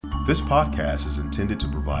This podcast is intended to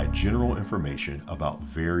provide general information about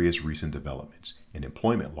various recent developments in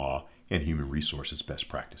employment law and human resources best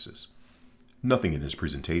practices. Nothing in this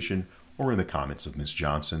presentation or in the comments of Ms.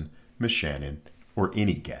 Johnson, Ms. Shannon, or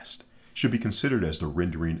any guest should be considered as the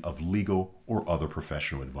rendering of legal or other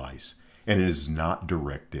professional advice, and it is not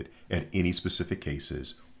directed at any specific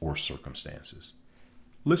cases or circumstances.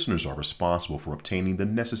 Listeners are responsible for obtaining the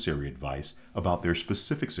necessary advice about their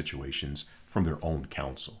specific situations from their own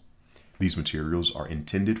counsel. These materials are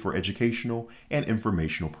intended for educational and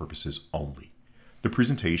informational purposes only. The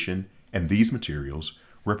presentation and these materials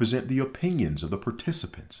represent the opinions of the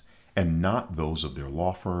participants and not those of their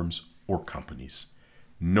law firms or companies.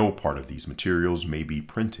 No part of these materials may be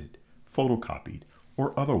printed, photocopied,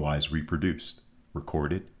 or otherwise reproduced,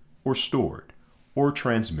 recorded, or stored, or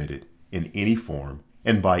transmitted in any form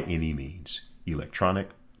and by any means,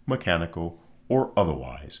 electronic, mechanical, or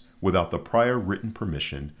otherwise, without the prior written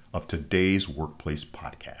permission of Today's Workplace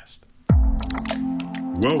podcast.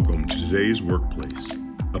 Welcome to Today's Workplace,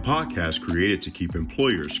 a podcast created to keep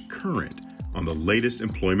employers current on the latest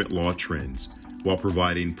employment law trends while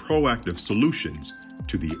providing proactive solutions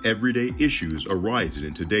to the everyday issues arising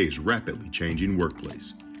in today's rapidly changing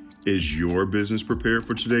workplace. Is your business prepared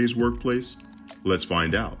for today's workplace? Let's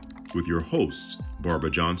find out with your hosts,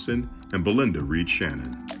 Barbara Johnson and Belinda Reed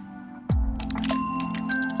Shannon.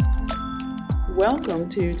 Welcome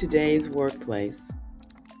to Today's Workplace.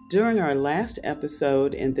 During our last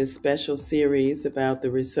episode in this special series about the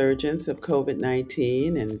resurgence of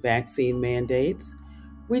COVID-19 and vaccine mandates,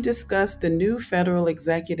 we discussed the new federal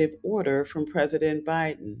executive order from President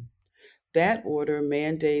Biden. That order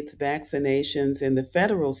mandates vaccinations in the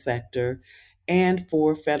federal sector and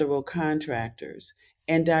for federal contractors,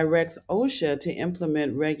 and directs OSHA to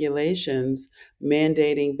implement regulations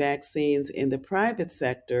mandating vaccines in the private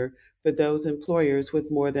sector for those employers with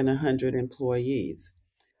more than 100 employees.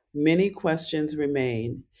 Many questions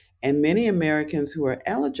remain, and many Americans who are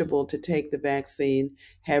eligible to take the vaccine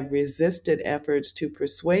have resisted efforts to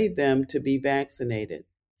persuade them to be vaccinated.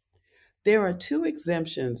 There are two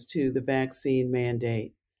exemptions to the vaccine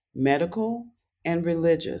mandate: medical and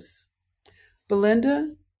religious.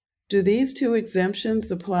 Belinda, do these two exemptions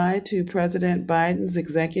apply to President Biden's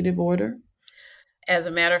executive order? As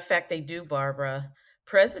a matter of fact, they do, Barbara.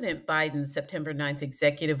 President Biden's September 9th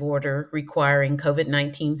executive order requiring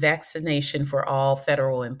COVID-19 vaccination for all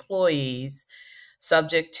federal employees,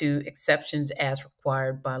 subject to exceptions as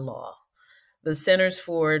required by law. The Centers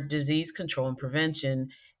for Disease Control and Prevention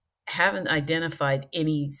haven't identified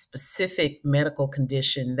any specific medical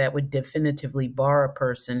condition that would definitively bar a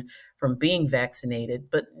person from being vaccinated,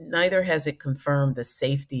 but neither has it confirmed the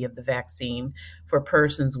safety of the vaccine for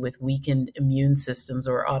persons with weakened immune systems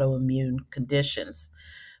or autoimmune conditions.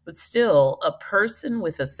 But still, a person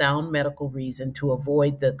with a sound medical reason to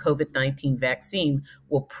avoid the COVID-19 vaccine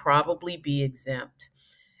will probably be exempt.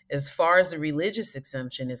 As far as the religious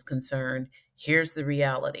exemption is concerned, here's the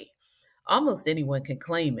reality. Almost anyone can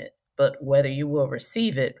claim it, but whether you will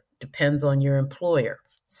receive it depends on your employer.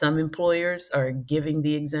 Some employers are giving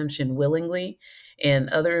the exemption willingly, and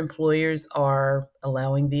other employers are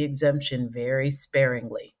allowing the exemption very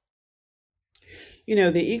sparingly. You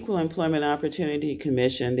know, the Equal Employment Opportunity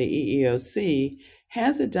Commission, the EEOC,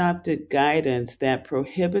 has adopted guidance that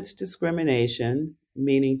prohibits discrimination,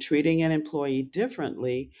 meaning treating an employee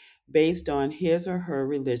differently based on his or her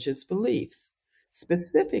religious beliefs.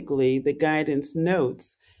 Specifically, the guidance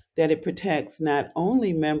notes that it protects not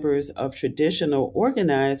only members of traditional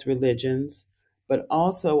organized religions, but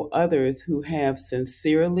also others who have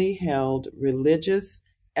sincerely held religious,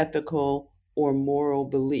 ethical, or moral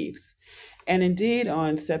beliefs. And indeed,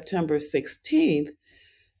 on September 16th,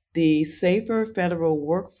 the Safer Federal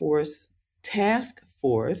Workforce Task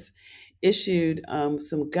Force issued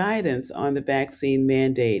some guidance on the vaccine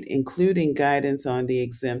mandate, including guidance on the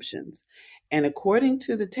exemptions. And according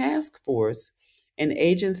to the task force, an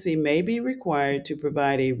agency may be required to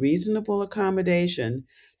provide a reasonable accommodation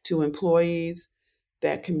to employees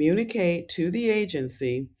that communicate to the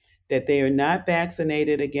agency that they are not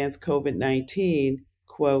vaccinated against COVID-19,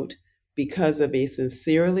 quote, because of a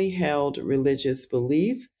sincerely held religious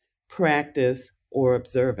belief, practice, or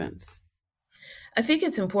observance. I think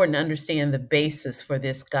it's important to understand the basis for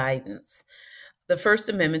this guidance. The First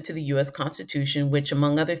Amendment to the U.S. Constitution, which,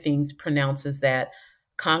 among other things, pronounces that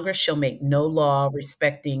Congress shall make no law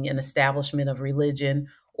respecting an establishment of religion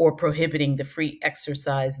or prohibiting the free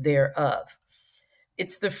exercise thereof.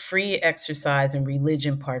 It's the free exercise and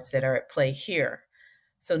religion parts that are at play here.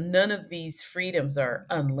 So none of these freedoms are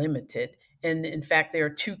unlimited. And in fact, there are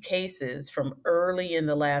two cases from early in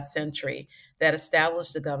the last century that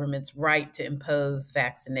established the government's right to impose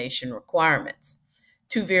vaccination requirements.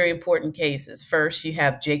 Two very important cases. First, you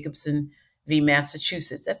have Jacobson v.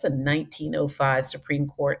 Massachusetts. That's a 1905 Supreme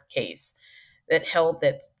Court case that held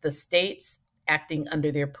that the states acting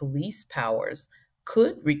under their police powers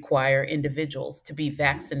could require individuals to be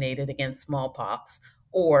vaccinated against smallpox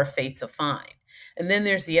or face a fine. And then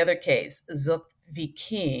there's the other case, Zook v.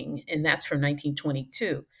 King, and that's from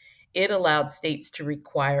 1922. It allowed states to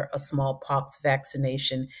require a smallpox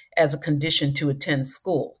vaccination as a condition to attend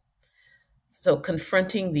school. So,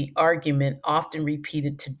 confronting the argument often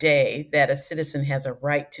repeated today that a citizen has a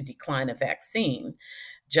right to decline a vaccine,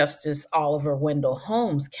 Justice Oliver Wendell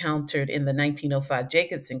Holmes countered in the 1905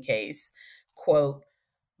 Jacobson case, quote,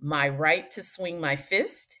 "My right to swing my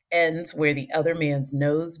fist ends where the other man's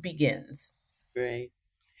nose begins." Right.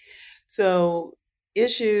 So,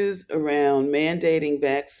 issues around mandating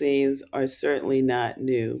vaccines are certainly not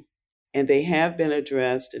new, and they have been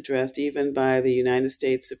addressed even by the United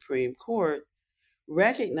States Supreme Court,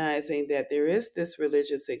 recognizing that there is this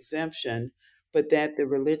religious exemption, but that the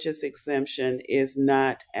religious exemption is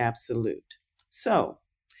not absolute. So,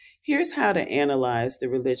 here's how to analyze the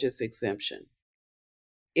religious exemption.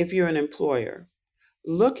 If you're an employer,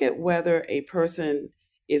 look at whether a person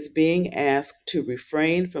is being asked to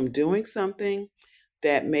refrain from doing something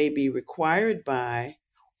that may be required by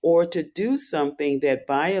or to do something that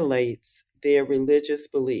violates their religious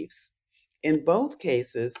beliefs. In both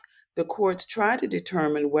cases, the courts try to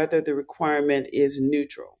determine whether the requirement is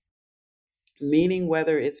neutral, meaning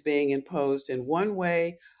whether it's being imposed in one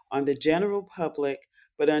way on the general public,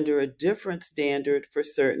 but under a different standard for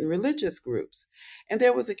certain religious groups. And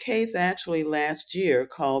there was a case actually last year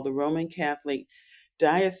called the Roman Catholic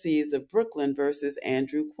Diocese of Brooklyn versus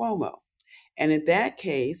Andrew Cuomo. And in that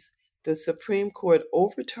case, the Supreme Court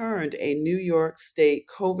overturned a New York State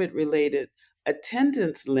COVID related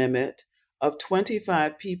attendance limit of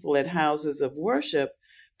 25 people at houses of worship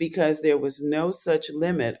because there was no such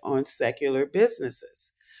limit on secular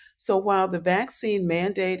businesses. So while the vaccine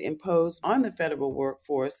mandate imposed on the federal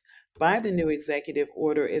workforce by the new executive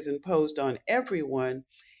order is imposed on everyone,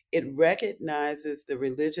 it recognizes the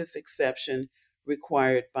religious exception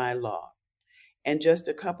required by law. And just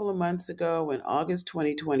a couple of months ago, in August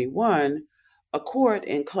 2021, a court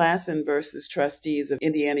in Klassen versus Trustees of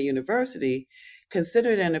Indiana University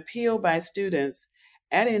considered an appeal by students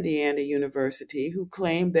at Indiana University who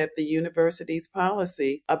claimed that the university's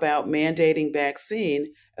policy about mandating vaccine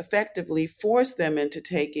effectively forced them into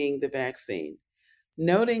taking the vaccine.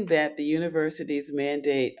 Noting that the university's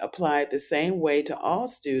mandate applied the same way to all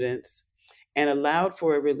students and allowed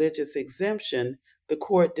for a religious exemption, the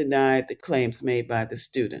court denied the claims made by the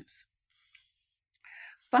students.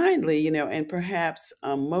 Finally, and perhaps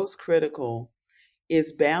most critical,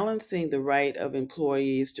 is balancing the right of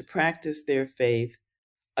employees to practice their faith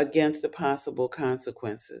against the possible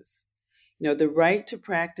consequences. The right to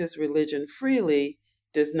practice religion freely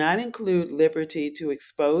does not include liberty to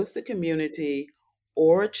expose the community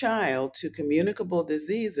or a child to communicable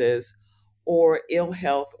diseases or ill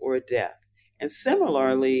health or death. And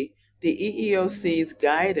similarly, the EEOC's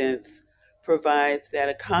guidance provides that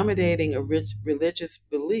accommodating a religious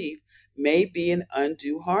belief may be an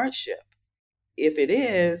undue hardship. If it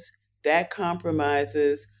is, that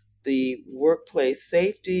compromises the workplace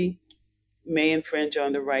safety, may infringe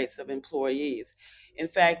on the rights of employees. In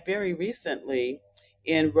fact, very recently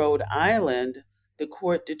in Rhode Island, the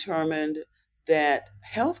court determined that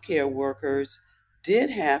healthcare workers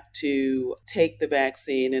did have to take the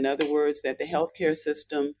vaccine. In other words, that the healthcare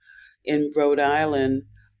system in Rhode Island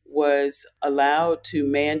was allowed to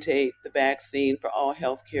mandate the vaccine for all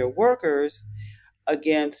healthcare workers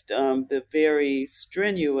against the very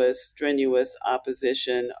strenuous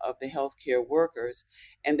opposition of the healthcare workers.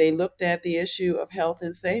 And they looked at the issue of health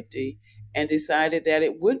and safety and decided that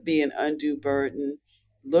it would be an undue burden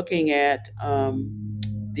looking at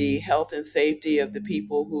the health and safety of the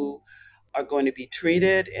people who are going to be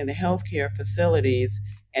treated in the healthcare facilities,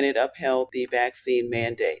 and it upheld the vaccine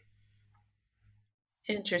mandate.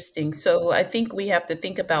 Interesting. So I think we have to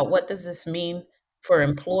think about what does this mean for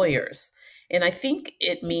employers? And I think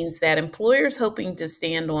it means that employers hoping to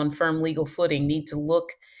stand on firm legal footing need to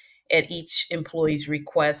look at each employee's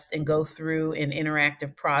request and go through an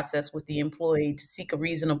interactive process with the employee to seek a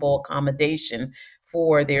reasonable accommodation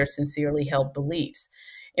for their sincerely held beliefs.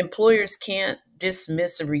 Employers can't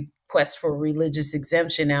dismiss a request for religious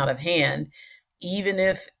exemption out of hand, even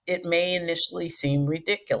if it may initially seem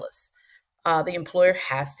ridiculous. The employer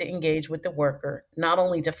has to engage with the worker, not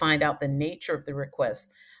only to find out the nature of the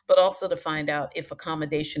request, but also to find out if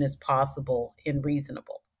accommodation is possible and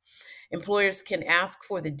reasonable. Employers can ask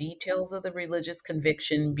for the details of the religious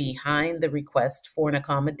conviction behind the request for an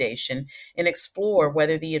accommodation and explore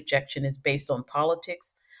whether the objection is based on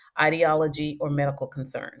politics, ideology, or medical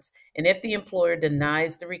concerns. And if the employer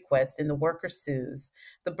denies the request and the worker sues,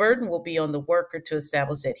 the burden will be on the worker to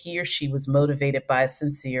establish that he or she was motivated by a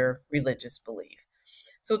sincere religious belief.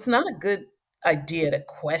 So it's not a good idea to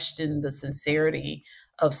question the sincerity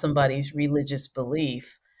of somebody's religious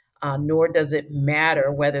belief, nor does it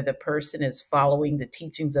matter whether the person is following the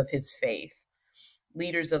teachings of his faith.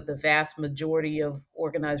 Leaders of the vast majority of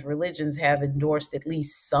organized religions have endorsed at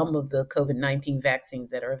least some of the COVID-19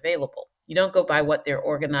 vaccines that are available. You don't go by what their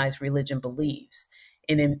organized religion believes.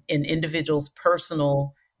 And an individual's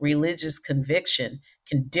personal religious conviction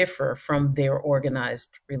can differ from their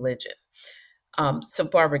organized religion. So,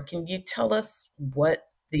 Barbara, can you tell us what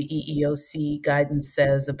the EEOC guidance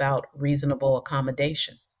says about reasonable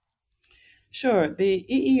accommodation? Sure. The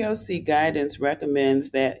EEOC guidance recommends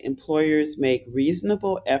that employers make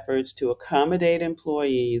reasonable efforts to accommodate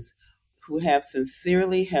employees who have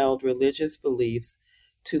sincerely held religious beliefs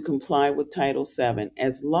to comply with Title VII,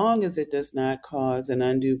 as long as it does not cause an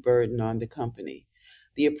undue burden on the company.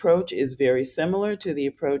 The approach is very similar to the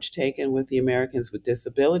approach taken with the Americans with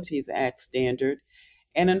Disabilities Act standard.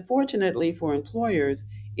 And unfortunately for employers,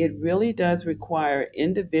 it really does require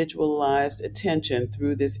individualized attention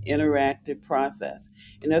through this interactive process.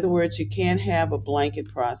 In other words, you can't have a blanket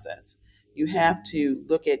process. You have to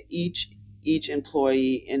look at each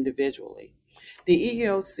employee individually. The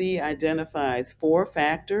EEOC identifies 4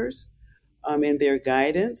 factors in their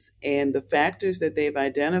guidance, and the factors that they've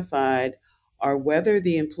identified are whether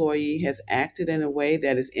the employee has acted in a way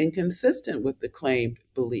that is inconsistent with the claimed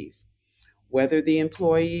belief, whether the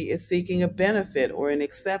employee is seeking a benefit or an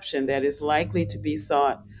exception that is likely to be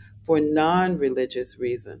sought for non-religious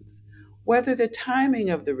reasons, whether the timing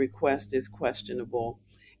of the request is questionable,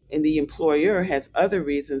 and the employer has other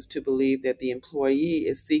reasons to believe that the employee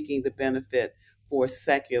is seeking the benefit for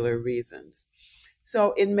secular reasons.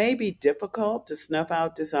 So it may be difficult to snuff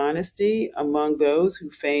out dishonesty among those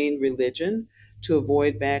who feign religion to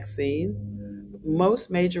avoid vaccine.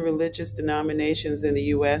 Most major religious denominations in the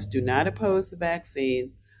U.S. do not oppose the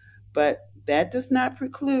vaccine, but that does not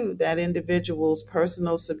preclude that individual's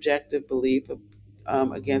personal subjective belief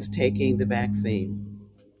against taking the vaccine.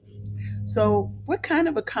 So, what kind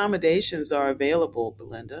of accommodations are available,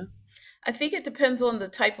 Belinda? I think it depends on the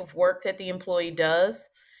type of work that the employee does.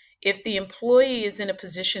 If the employee is in a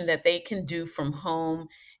position that they can do from home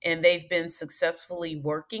and they've been successfully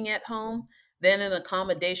working at home, then an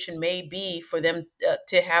accommodation may be for them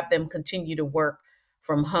to have them continue to work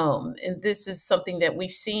from home. And this is something that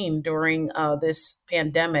we've seen during this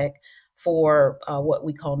pandemic for what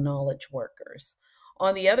we call knowledge workers.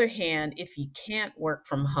 On the other hand, if you can't work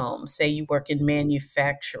from home, say you work in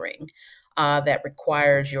manufacturing, that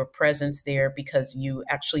requires your presence there because you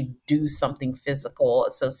actually do something physical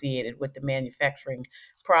associated with the manufacturing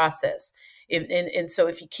process. And so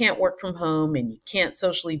if you can't work from home and you can't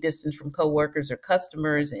socially distance from coworkers or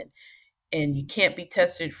customers, and you can't be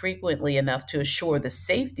tested frequently enough to assure the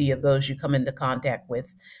safety of those you come into contact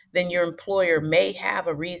with, then your employer may have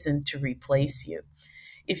a reason to replace you.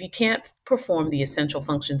 If you can't perform the essential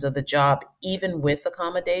functions of the job, even with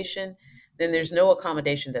accommodation, then there's no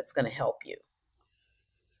accommodation that's going to help you.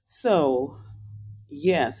 So,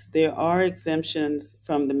 yes, there are exemptions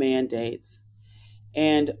from the mandates.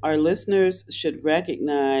 And our listeners should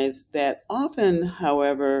recognize that often,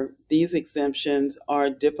 however, these exemptions are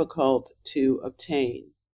difficult to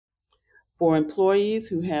obtain. For employees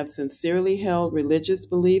who have sincerely held religious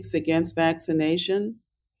beliefs against vaccination,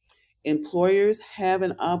 employers have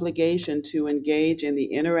an obligation to engage in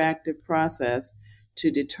the interactive process to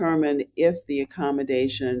determine if the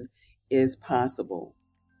accommodation is possible.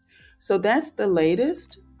 So that's the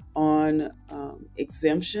latest on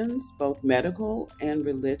exemptions, both medical and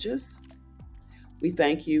religious. We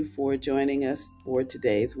thank you for joining us for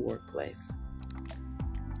today's Workplace.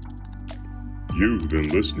 You've been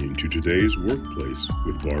listening to Today's Workplace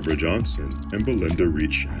with Barbara Johnson and Belinda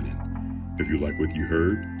Reed Shannon. If you like what you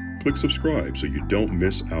heard, click subscribe so you don't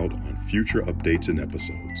miss out on future updates and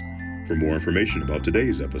episodes. For more information about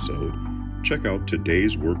today's episode, check out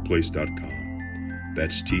todaysworkplace.com.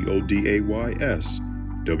 That's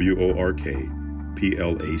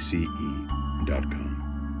TODAYSWORKPLACE.com.